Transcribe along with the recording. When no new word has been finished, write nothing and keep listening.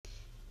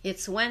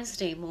It's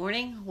Wednesday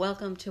morning.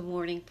 Welcome to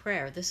morning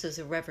prayer. This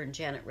is Reverend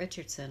Janet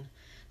Richardson.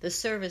 The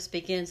service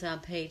begins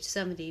on page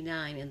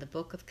 79 in the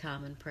Book of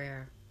Common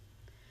Prayer.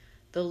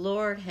 The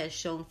Lord has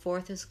shown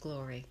forth his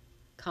glory.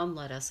 Come,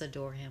 let us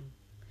adore him.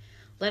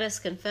 Let us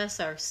confess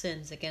our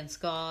sins against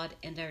God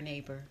and our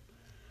neighbor.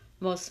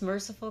 Most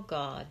merciful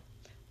God,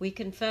 we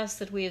confess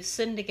that we have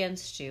sinned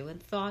against you in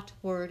thought,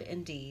 word,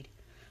 and deed,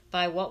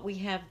 by what we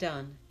have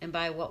done and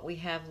by what we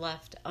have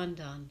left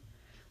undone.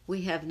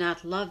 We have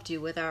not loved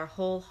you with our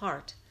whole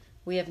heart.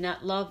 We have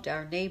not loved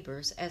our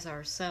neighbors as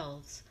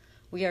ourselves.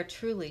 We are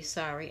truly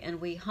sorry,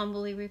 and we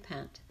humbly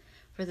repent.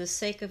 For the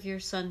sake of your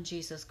Son,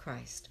 Jesus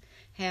Christ,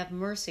 have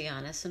mercy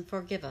on us and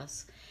forgive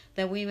us,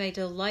 that we may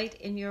delight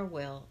in your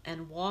will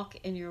and walk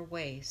in your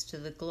ways to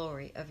the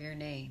glory of your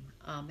name.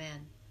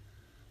 Amen.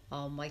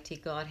 Almighty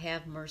God,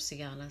 have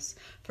mercy on us.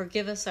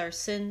 Forgive us our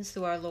sins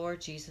through our Lord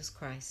Jesus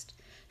Christ.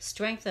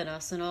 Strengthen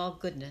us in all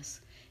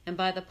goodness, and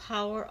by the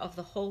power of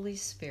the Holy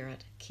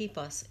Spirit, keep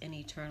us in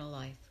eternal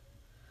life.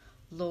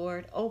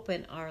 Lord,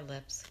 open our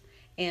lips,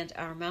 and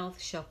our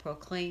mouth shall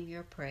proclaim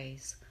your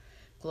praise.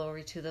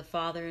 Glory to the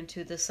Father, and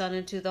to the Son,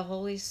 and to the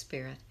Holy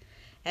Spirit,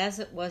 as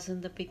it was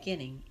in the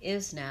beginning,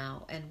 is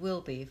now, and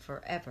will be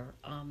forever.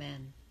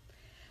 Amen.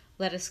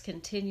 Let us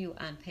continue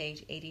on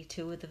page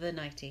 82 of the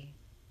Venite.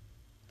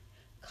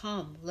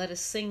 Come, let us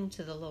sing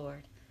to the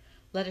Lord.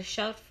 Let us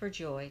shout for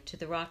joy to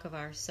the rock of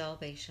our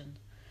salvation.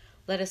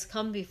 Let us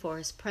come before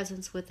his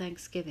presence with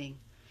thanksgiving,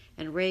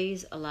 and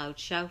raise a loud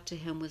shout to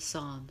him with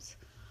psalms.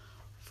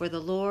 For the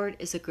Lord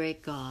is a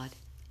great God,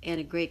 and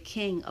a great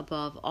King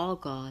above all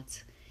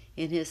gods.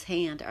 In his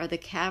hand are the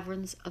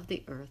caverns of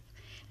the earth,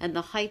 and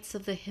the heights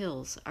of the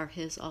hills are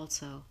his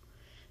also.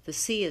 The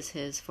sea is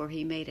his, for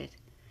he made it,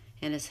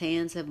 and his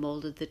hands have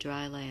molded the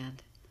dry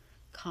land.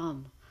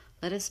 Come,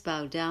 let us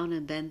bow down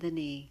and bend the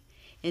knee,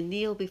 and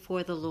kneel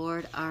before the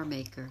Lord our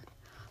Maker.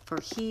 For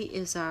he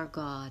is our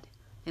God,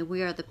 and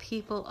we are the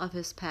people of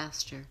his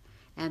pasture,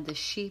 and the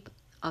sheep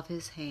of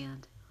his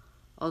hand.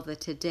 Oh, that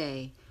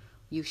today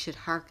you should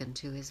hearken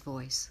to his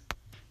voice.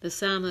 The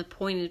psalm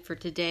appointed for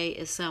today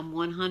is Psalm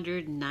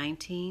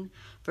 119,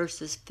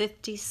 verses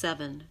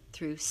 57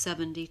 through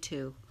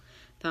 72,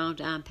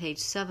 found on page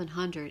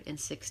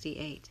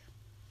 768.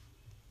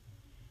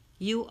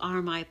 You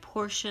are my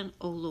portion,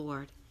 O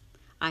Lord.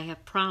 I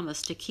have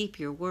promised to keep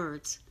your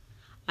words.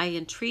 I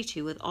entreat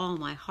you with all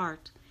my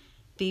heart.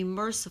 Be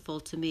merciful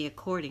to me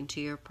according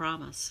to your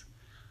promise.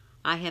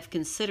 I have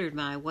considered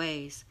my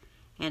ways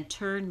and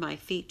turned my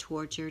feet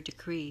towards your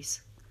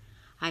decrees.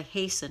 I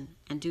hasten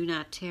and do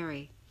not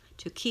tarry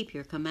to keep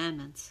your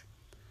commandments.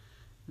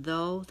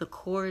 Though the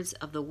cords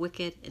of the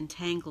wicked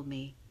entangle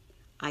me,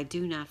 I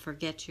do not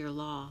forget your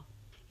law.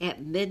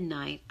 At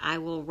midnight I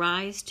will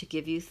rise to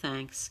give you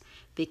thanks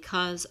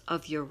because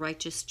of your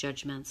righteous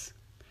judgments.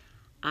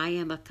 I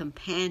am a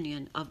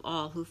companion of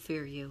all who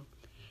fear you,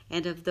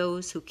 and of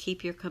those who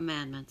keep your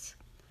commandments.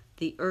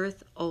 The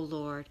earth, O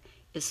Lord,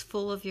 is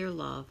full of your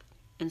love.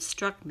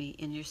 Instruct me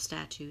in your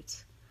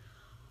statutes.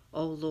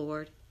 O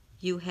Lord,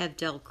 you have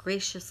dealt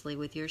graciously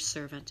with your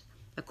servant,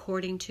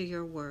 according to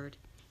your word.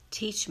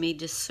 Teach me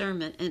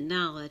discernment and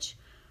knowledge,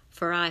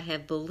 for I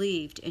have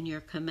believed in your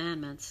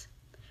commandments.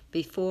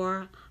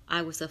 Before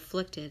I was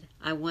afflicted,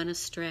 I went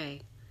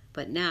astray,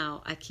 but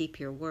now I keep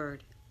your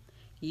word.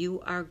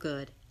 You are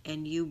good,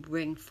 and you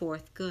bring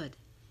forth good.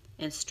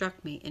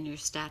 Instruct me in your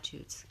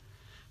statutes.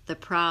 The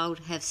proud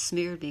have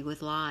smeared me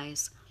with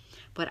lies,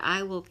 but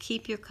I will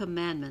keep your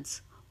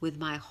commandments with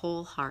my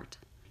whole heart.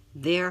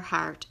 Their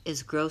heart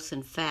is gross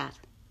and fat,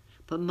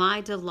 but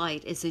my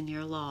delight is in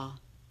your law.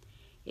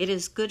 It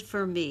is good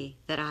for me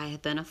that I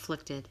have been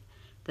afflicted,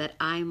 that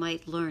I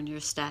might learn your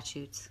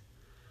statutes.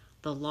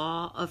 The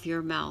law of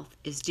your mouth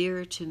is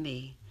dearer to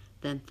me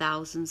than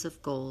thousands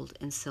of gold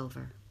and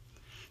silver.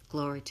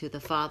 Glory to the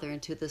Father,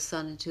 and to the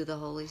Son, and to the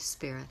Holy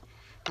Spirit,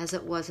 as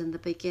it was in the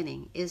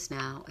beginning, is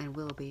now, and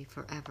will be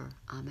forever.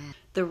 Amen.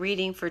 The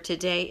reading for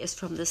today is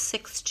from the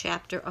 6th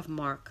chapter of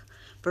Mark,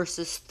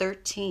 verses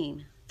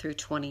 13 through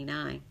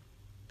 29.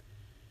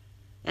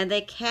 And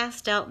they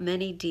cast out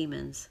many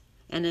demons,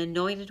 and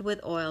anointed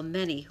with oil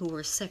many who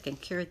were sick,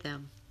 and cured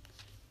them.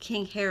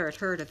 King Herod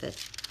heard of it,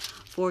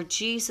 for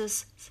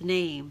Jesus'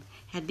 name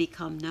had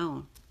become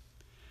known.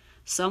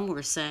 Some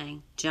were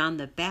saying, John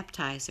the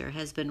Baptizer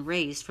has been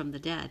raised from the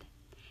dead,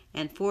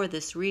 and for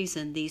this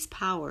reason these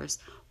powers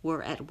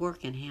were at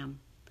work in him.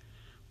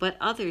 But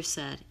others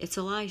said, it's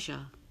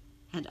Elijah.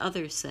 And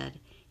others said,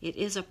 it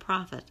is a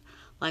prophet,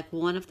 like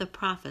one of the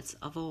prophets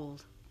of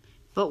old.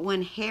 But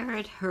when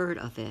Herod heard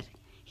of it,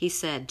 he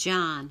said,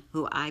 John,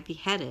 who I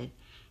beheaded,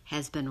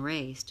 has been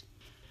raised.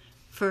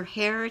 For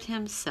Herod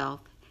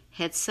himself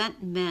had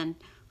sent men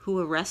who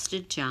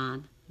arrested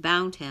John,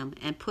 bound him,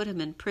 and put him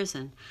in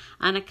prison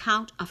on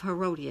account of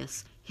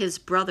Herodias, his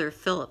brother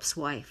Philip's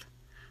wife,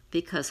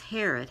 because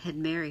Herod had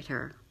married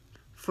her.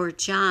 For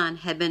John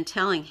had been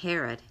telling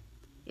Herod,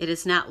 it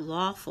is not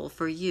lawful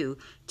for you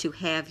to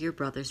have your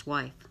brother's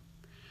wife.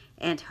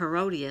 And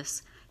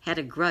Herodias had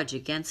a grudge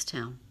against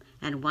him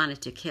and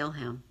wanted to kill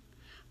him.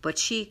 But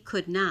she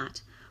could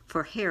not,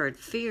 For Herod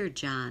feared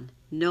John,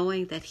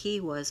 knowing that he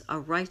was a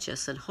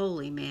righteous and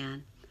holy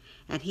man,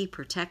 and he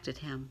protected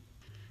him.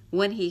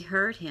 When he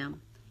heard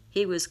him,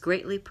 he was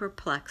greatly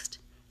perplexed,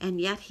 and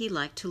yet he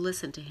liked to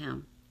listen to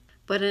him.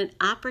 But an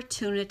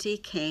opportunity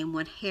came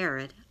when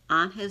Herod,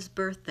 on his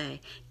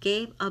birthday,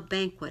 gave a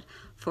banquet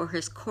for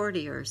his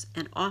courtiers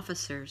and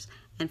officers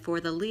and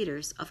for the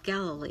leaders of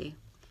Galilee.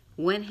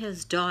 When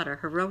his daughter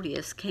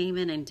Herodias came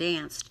in and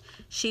danced,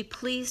 she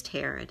pleased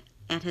Herod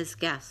and his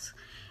guests.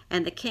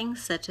 And the king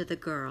said to the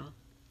girl,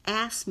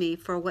 "Ask me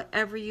for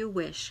whatever you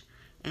wish,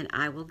 and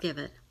I will give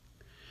it."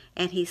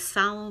 And he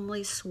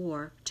solemnly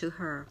swore to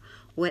her,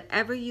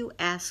 "Whatever you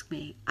ask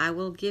me, I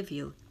will give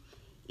you,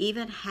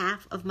 even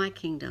half of my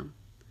kingdom."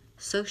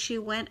 So she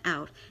went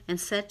out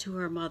and said to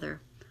her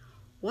mother,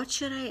 "What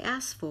should I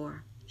ask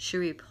for?" She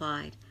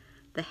replied,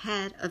 "The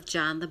head of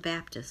John the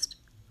Baptist."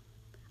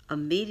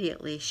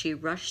 Immediately she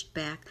rushed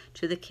back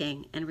to the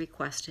king and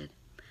requested,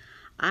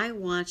 "I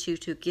want you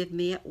to give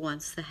me at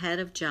once the head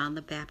of John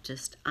the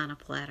Baptist on a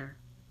platter."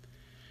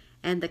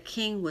 And the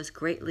king was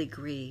greatly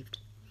grieved,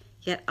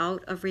 yet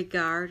out of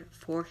regard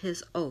for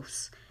his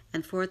oaths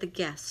and for the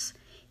guests,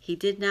 he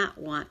did not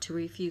want to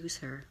refuse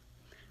her.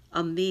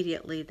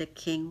 Immediately the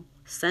king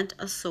sent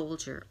a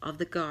soldier of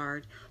the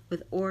guard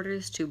with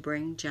orders to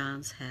bring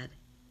John's head.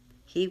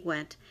 He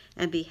went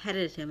and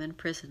beheaded him in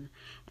prison,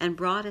 and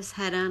brought his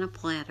head on a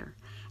platter,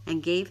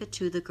 and gave it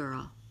to the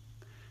girl.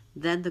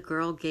 Then the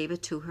girl gave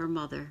it to her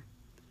mother.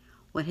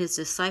 When his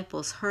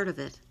disciples heard of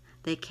it,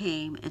 they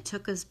came and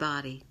took his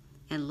body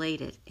and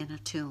laid it in a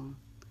tomb.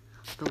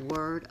 The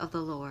word of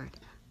the Lord.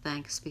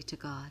 Thanks be to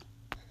God.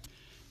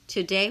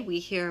 Today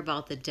we hear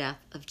about the death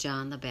of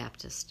John the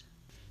Baptist.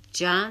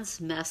 John's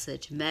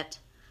message met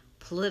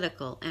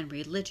political and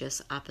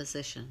religious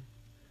opposition.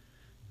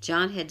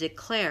 John had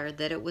declared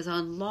that it was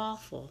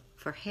unlawful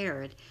for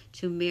Herod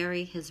to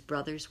marry his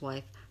brother's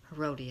wife,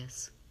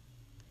 Herodias.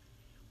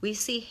 We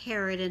see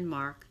Herod in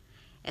Mark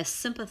as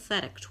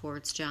sympathetic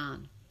towards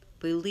John,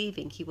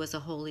 believing he was a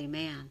holy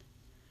man,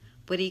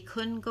 but he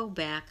couldn't go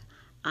back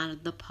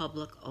on the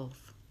public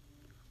oath.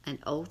 An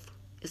oath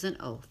is an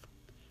oath,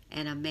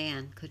 and a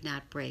man could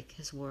not break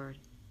his word.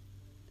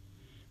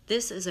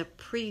 This is a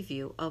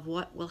preview of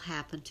what will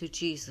happen to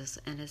Jesus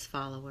and his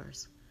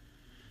followers.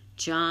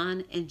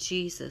 John and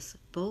Jesus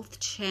both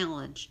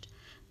challenged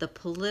the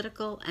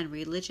political and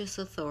religious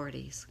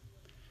authorities,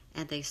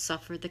 and they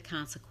suffered the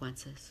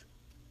consequences.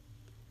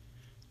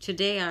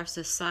 Today our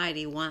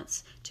society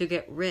wants to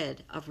get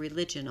rid of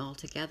religion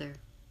altogether.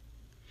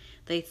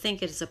 They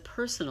think it is a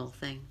personal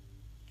thing,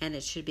 and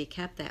it should be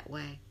kept that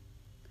way.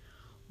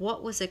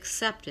 What was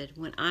accepted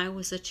when I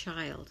was a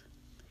child,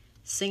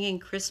 singing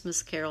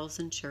Christmas carols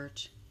in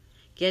church,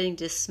 getting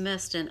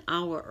dismissed an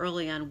hour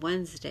early on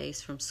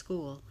Wednesdays from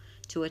school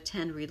to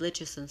attend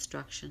religious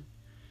instruction,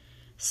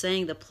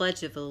 saying the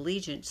Pledge of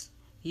Allegiance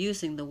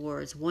using the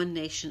words "One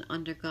Nation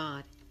under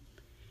God,"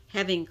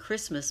 having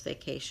Christmas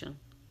vacation,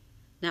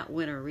 not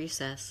winter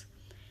recess,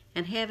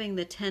 and having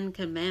the 10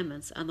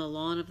 Commandments on the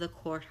lawn of the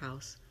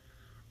courthouse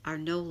are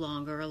no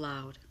longer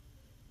allowed.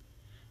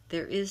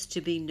 There is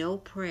to be no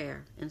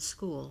prayer in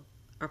school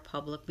or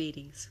public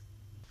meetings.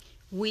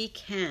 We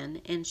can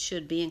and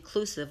should be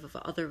inclusive of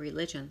other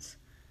religions,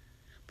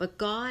 but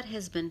God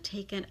has been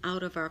taken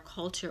out of our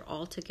culture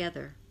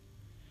altogether,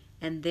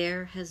 and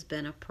there has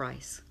been a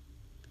price.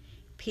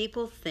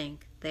 People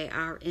think they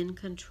are in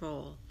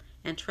control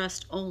and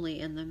trust only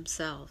in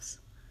themselves.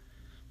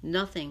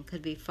 Nothing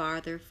could be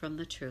farther from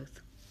the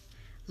truth.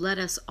 Let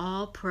us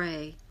all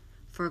pray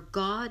for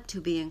God to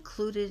be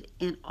included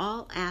in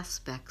all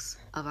aspects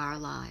of our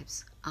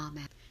lives.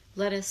 Amen.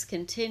 Let us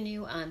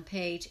continue on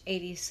page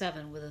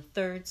 87 with the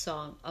third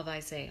song of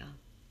Isaiah.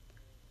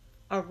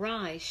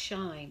 Arise,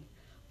 shine,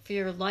 for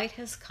your light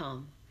has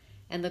come,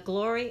 and the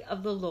glory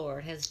of the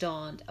Lord has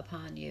dawned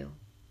upon you.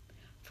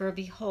 For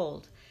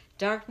behold,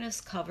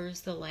 darkness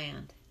covers the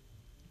land,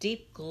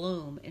 deep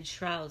gloom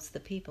enshrouds the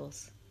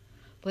peoples.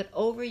 But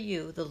over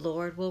you the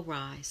Lord will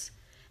rise,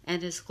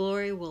 and his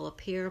glory will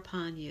appear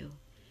upon you.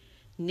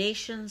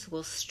 Nations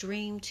will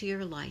stream to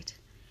your light,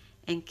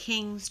 and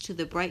kings to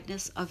the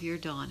brightness of your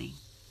dawning.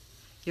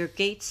 Your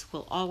gates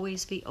will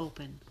always be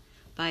open.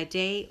 By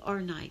day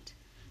or night,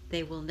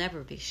 they will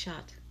never be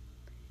shut.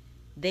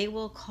 They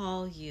will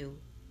call you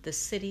the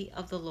city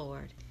of the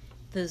Lord,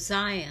 the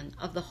Zion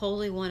of the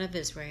Holy One of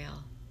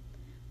Israel.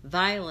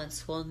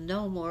 Violence will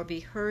no more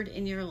be heard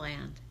in your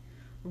land,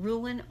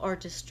 ruin or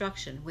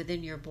destruction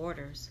within your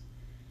borders.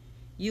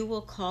 You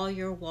will call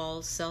your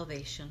walls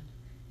salvation,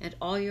 and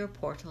all your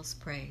portals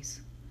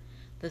praise.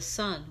 The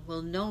sun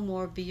will no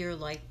more be your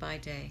light by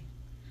day.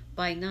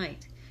 By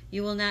night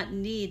you will not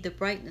need the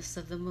brightness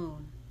of the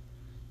moon.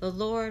 The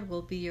Lord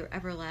will be your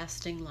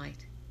everlasting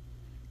light,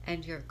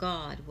 and your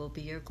God will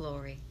be your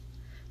glory.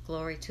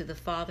 Glory to the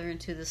Father,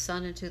 and to the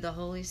Son, and to the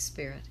Holy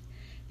Spirit,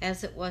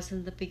 as it was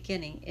in the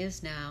beginning,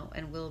 is now,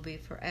 and will be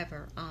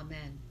forever.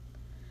 Amen.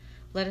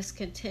 Let us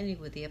continue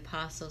with the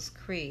Apostles'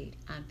 Creed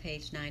on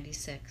page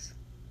 96.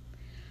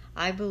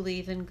 I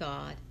believe in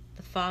God,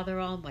 the Father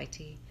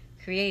Almighty,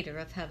 creator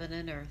of heaven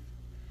and earth.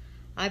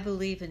 I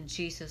believe in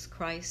Jesus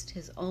Christ,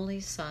 his only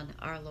Son,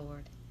 our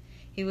Lord.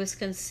 He was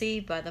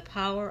conceived by the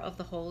power of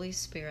the Holy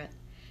Spirit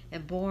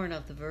and born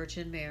of the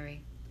Virgin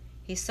Mary.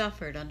 He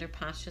suffered under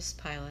Pontius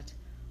Pilate,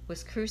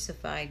 was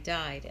crucified,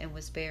 died, and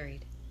was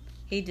buried.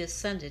 He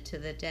descended to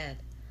the dead.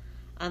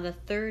 On the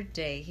third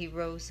day he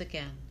rose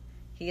again.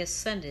 He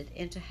ascended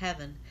into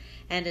heaven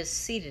and is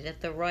seated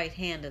at the right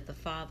hand of the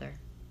Father.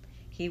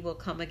 He will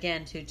come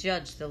again to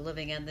judge the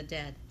living and the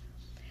dead.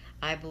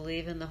 I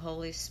believe in the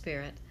Holy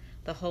Spirit,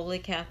 the Holy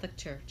Catholic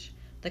Church,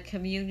 the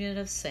communion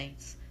of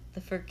saints,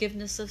 the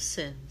forgiveness of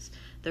sins,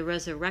 the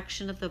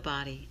resurrection of the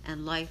body,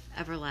 and life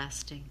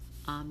everlasting.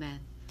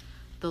 Amen.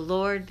 The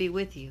Lord be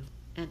with you,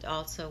 and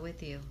also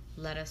with you.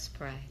 Let us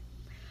pray.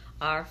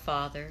 Our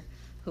Father,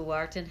 who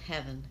art in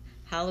heaven,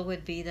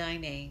 hallowed be thy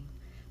name.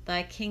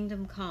 Thy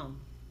kingdom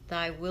come,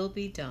 thy will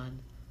be done,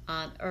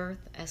 on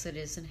earth as it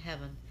is in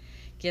heaven.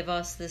 Give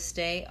us this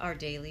day our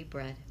daily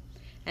bread,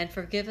 and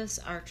forgive us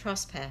our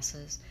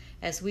trespasses,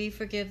 as we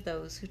forgive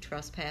those who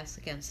trespass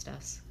against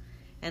us.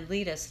 And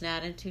lead us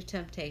not into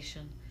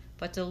temptation,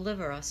 but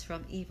deliver us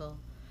from evil.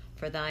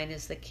 For thine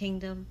is the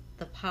kingdom,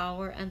 the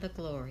power, and the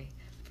glory,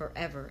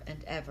 forever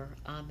and ever.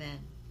 Amen.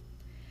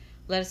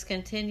 Let us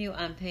continue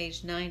on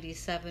page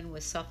 97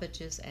 with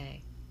suffrages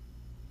A.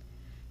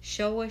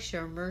 Show us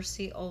your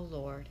mercy, O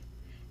Lord,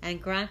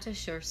 and grant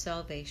us your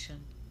salvation.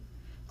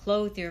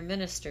 Clothe your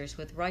ministers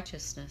with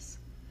righteousness.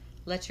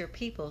 Let your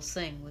people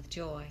sing with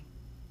joy.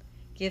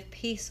 Give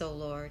peace, O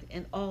Lord,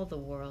 in all the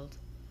world,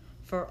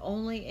 for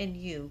only in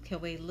you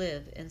can we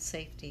live in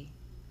safety.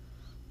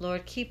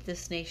 Lord, keep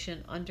this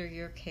nation under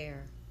your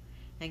care,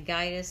 and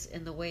guide us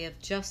in the way of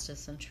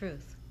justice and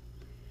truth.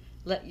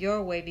 Let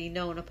your way be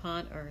known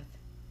upon earth,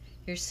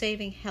 your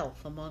saving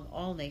health among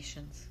all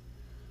nations.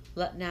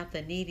 Let not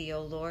the needy,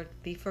 O Lord,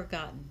 be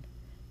forgotten,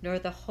 nor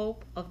the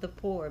hope of the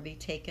poor be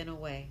taken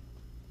away.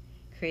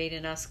 Create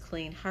in us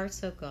clean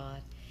hearts, O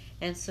God,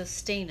 and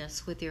sustain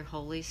us with your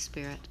Holy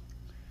Spirit.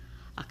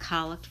 A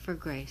collect for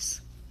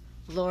grace.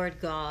 Lord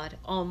God,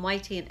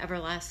 almighty and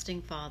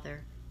everlasting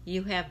Father,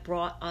 you have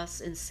brought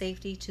us in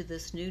safety to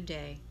this new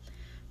day.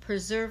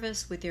 Preserve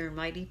us with your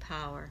mighty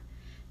power,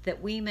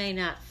 that we may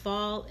not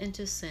fall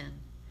into sin,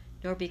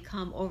 nor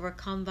become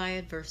overcome by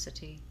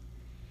adversity.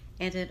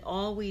 And in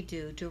all we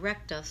do,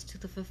 direct us to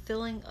the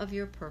fulfilling of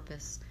your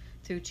purpose,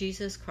 through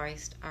Jesus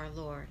Christ our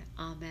Lord.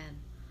 Amen.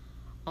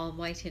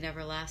 Almighty and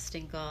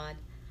everlasting God,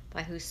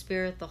 by whose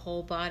Spirit the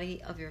whole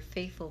body of your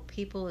faithful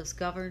people is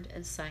governed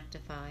and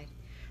sanctified,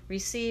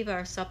 receive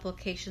our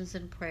supplications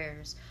and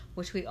prayers,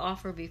 which we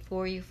offer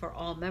before you for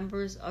all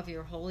members of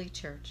your holy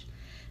church,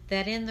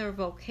 that in their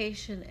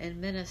vocation and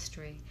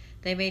ministry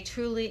they may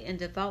truly and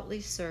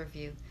devoutly serve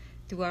you,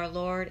 through our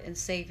Lord and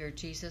Savior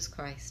Jesus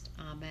Christ.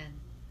 Amen.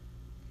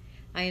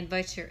 I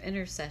invite your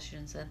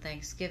intercessions and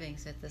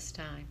thanksgivings at this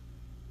time.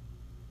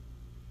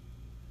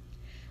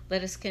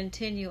 Let us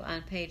continue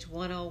on page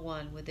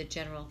 101 with the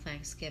general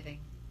thanksgiving.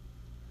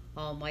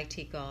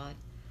 Almighty God,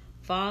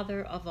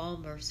 Father of all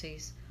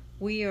mercies,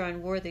 we, your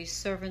unworthy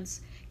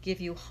servants, give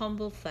you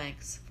humble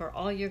thanks for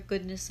all your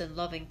goodness and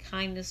loving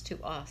kindness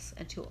to us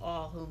and to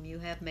all whom you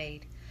have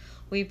made.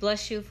 We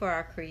bless you for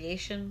our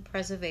creation,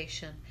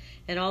 preservation,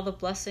 and all the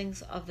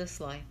blessings of this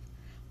life,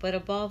 but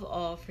above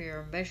all for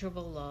your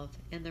immeasurable love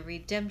and the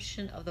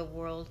redemption of the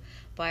world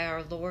by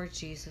our Lord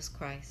Jesus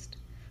Christ,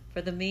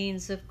 for the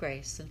means of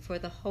grace and for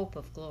the hope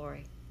of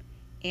glory.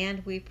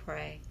 And we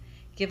pray,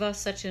 give us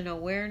such an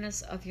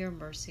awareness of your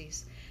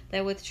mercies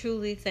that with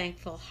truly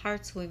thankful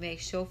hearts we may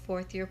show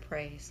forth your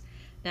praise,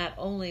 not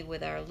only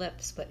with our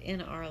lips but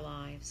in our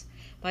lives,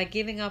 by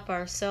giving up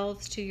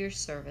ourselves to your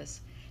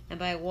service, and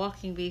by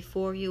walking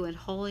before you in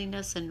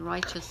holiness and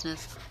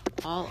righteousness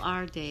all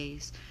our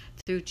days,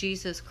 through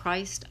Jesus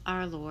Christ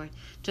our Lord,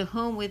 to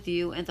whom with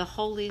you and the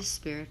Holy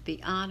Spirit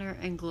be honor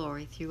and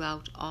glory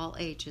throughout all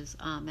ages.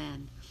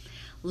 Amen.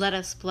 Let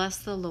us bless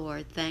the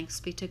Lord. Thanks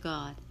be to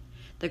God.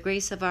 The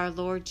grace of our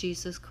Lord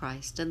Jesus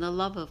Christ, and the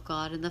love of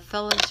God, and the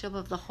fellowship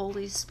of the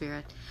Holy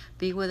Spirit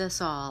be with us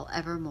all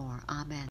evermore. Amen.